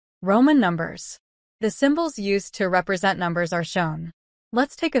Roman numbers. The symbols used to represent numbers are shown.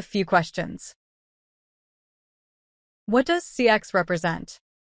 Let's take a few questions. What does CX represent?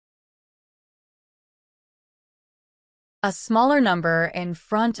 A smaller number in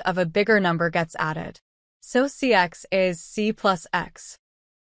front of a bigger number gets added. So CX is C plus X.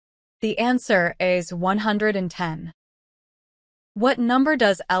 The answer is 110. What number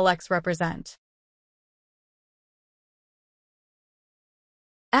does LX represent?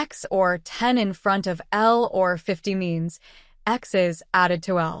 X or 10 in front of L or 50 means X is added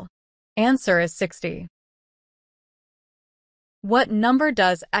to L. Answer is 60. What number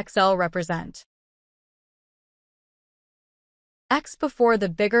does XL represent? X before the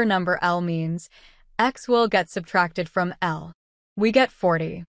bigger number L means X will get subtracted from L. We get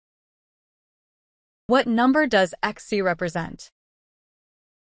 40. What number does XC represent?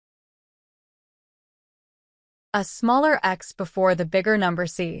 A smaller x before the bigger number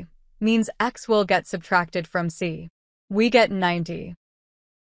C means X will get subtracted from C. We get 90.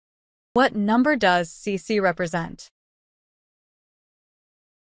 What number does CC represent?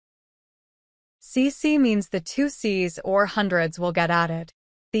 CC means the two C's or hundreds will get added.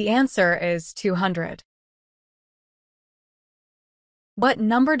 The answer is 200. What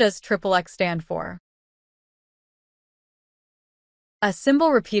number does XXX stand for? A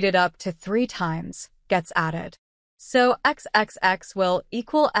symbol repeated up to 3 times gets added. So XXX will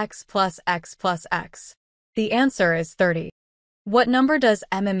equal X plus X plus X. The answer is 30. What number does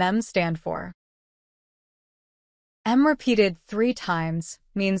MMM stand for? M repeated 3 times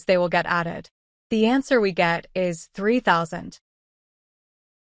means they will get added. The answer we get is 3000.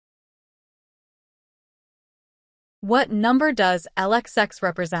 What number does LXX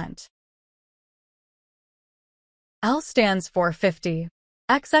represent? L stands for 50.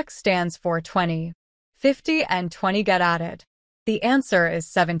 XX stands for 20. 50 and 20 get added. The answer is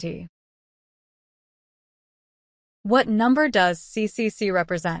 70. What number does CCC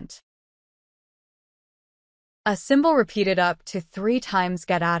represent? A symbol repeated up to 3 times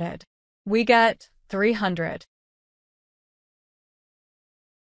get added. We get 300.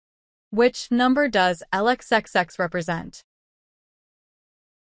 Which number does LXXX represent?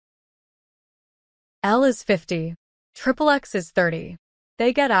 L is 50. XXX is 30.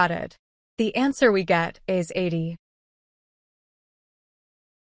 They get added. The answer we get is 80.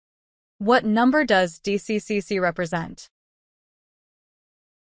 What number does DCCC represent?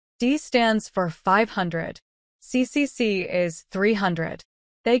 D stands for 500. CCC is 300.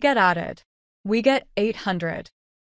 They get added. We get 800.